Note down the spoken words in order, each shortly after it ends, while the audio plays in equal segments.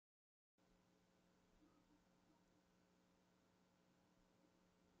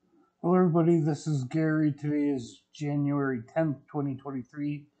Hello, everybody. This is Gary. Today is January 10th,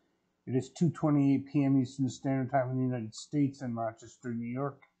 2023. It is 2:28 p.m. Eastern Standard Time in the United States in Rochester, New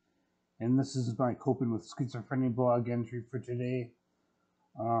York. And this is my Coping with Schizophrenia blog entry for today.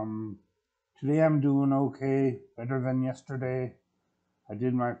 Um, Today I'm doing okay, better than yesterday. I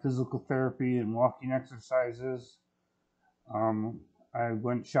did my physical therapy and walking exercises. I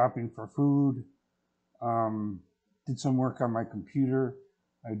went shopping for food. Did some work on my computer.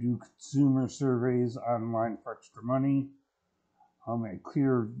 I do consumer surveys online for extra money. At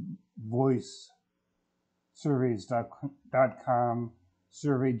clearvoicesurveys.com,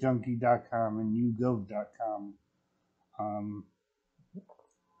 surveyjunkie.com, and yougov.com. Um,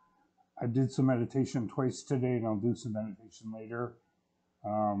 I did some meditation twice today, and I'll do some meditation later.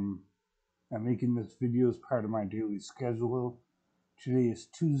 I'm making this video as part of my daily schedule. Today is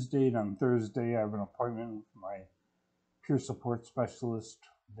Tuesday, and on Thursday I have an appointment with my peer support specialist.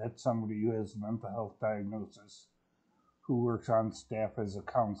 That's somebody who has a mental health diagnosis, who works on staff as a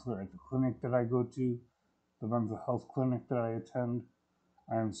counselor at the clinic that I go to, the mental health clinic that I attend.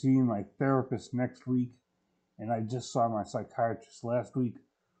 I'm seeing my therapist next week, and I just saw my psychiatrist last week.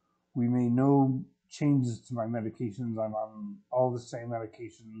 We made no changes to my medications. I'm on all the same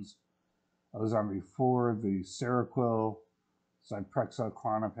medications I was on before, the Seroquel, Zyprexa,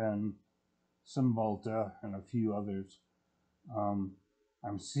 Klonopin, Cymbalta, and a few others.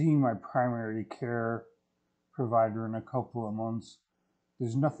 I'm seeing my primary care provider in a couple of months.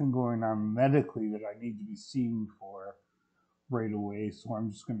 There's nothing going on medically that I need to be seen for right away, so I'm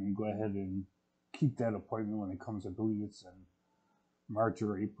just going to go ahead and keep that appointment when it comes. I believe it's in March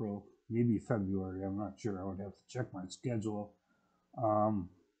or April, maybe February. I'm not sure. I would have to check my schedule.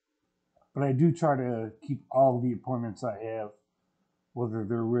 But I do try to keep all the appointments I have, whether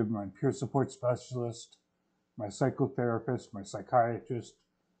they're with my peer support specialist, my psychotherapist, my psychiatrist,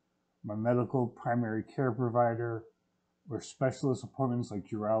 my medical primary care provider, or specialist appointments like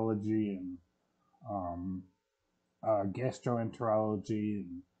urology and gastroenterology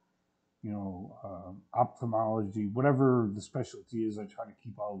and ophthalmology, whatever the specialty is. I try to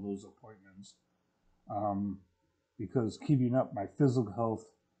keep all of those appointments because keeping up my physical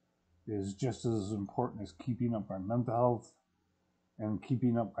health is just as important as keeping up my mental health, and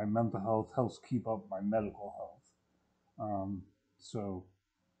keeping up my mental health helps keep up my medical health. So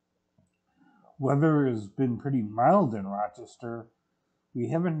weather has been pretty mild in Rochester. We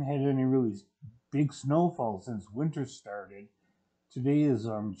haven't had any really big snowfall since winter started. Today is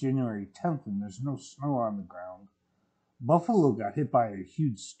January 10th, and there's no snow on the ground. Buffalo got hit by a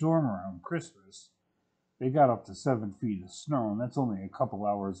huge storm around Christmas. They got up to 7 feet of snow, and that's only a couple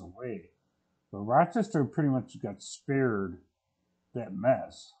hours away. But Rochester pretty much got spared that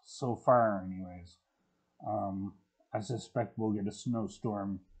mess, so far anyways. I suspect we'll get a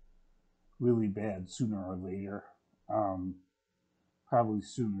snowstorm really bad sooner or later. Probably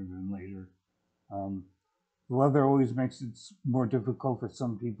sooner than later. The weather always makes it more difficult for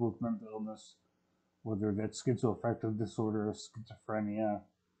some people with mental illness, whether that's schizoaffective disorder, schizophrenia,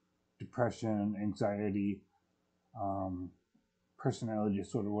 depression, anxiety, personality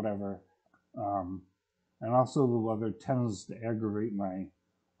disorder, whatever. And also the weather tends to aggravate my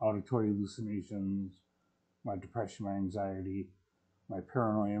auditory hallucinations, my depression, my anxiety, my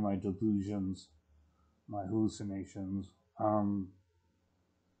paranoia, my delusions, my hallucinations.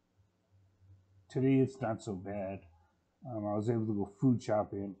 Today it's not so bad. I was able to go food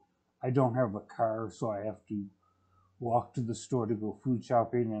shopping. I don't have a car, so I have to walk to the store to go food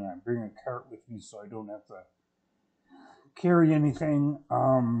shopping, and I bring a cart with me so I don't have to carry anything.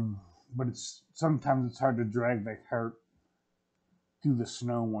 But sometimes it's hard to drag that cart through the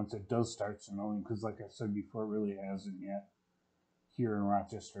snow once it does start snowing, because like I said before, it really hasn't yet here in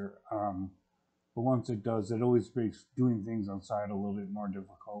Rochester. But once it does, it always makes doing things outside a little bit more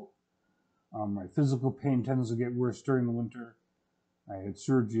difficult. My physical pain tends to get worse during the winter. I had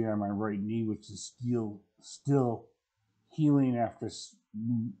surgery on my right knee, which is still healing after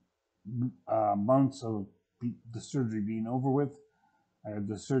months of the surgery being over with. I had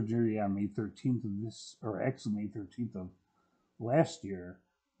the surgery on May 13th of May 13th of last year,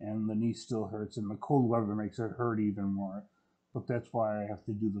 and the knee still hurts, and the cold weather makes it hurt even more. But that's why I have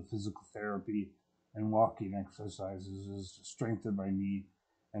to do the physical therapy and walking exercises, is to strengthen my knee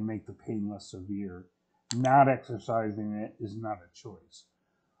and make the pain less severe. Not exercising it is not a choice.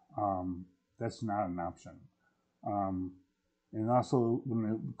 That's not an option. And also, when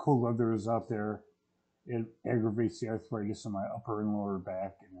the cold weather is out there, it aggravates the arthritis in my upper and lower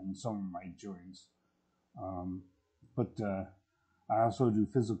back and in some of my joints. But I also do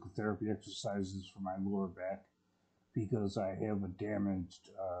physical therapy exercises for my lower back because I have a damaged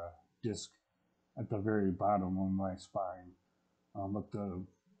disc at the very bottom of my spine. But the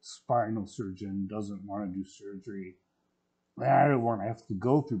spinal surgeon doesn't want to do surgery. I don't want to have to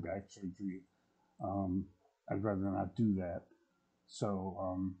go through back surgery. I'd rather not do that.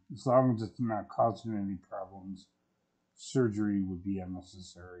 So as long as it's not causing any problems, surgery would be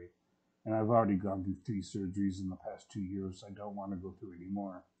unnecessary. And I've already gone through 3 surgeries in the past 2 years. I don't want to go through any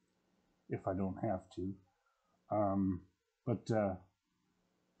more if I don't have to. But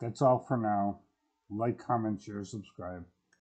that's all for now. Like, comment, share, subscribe.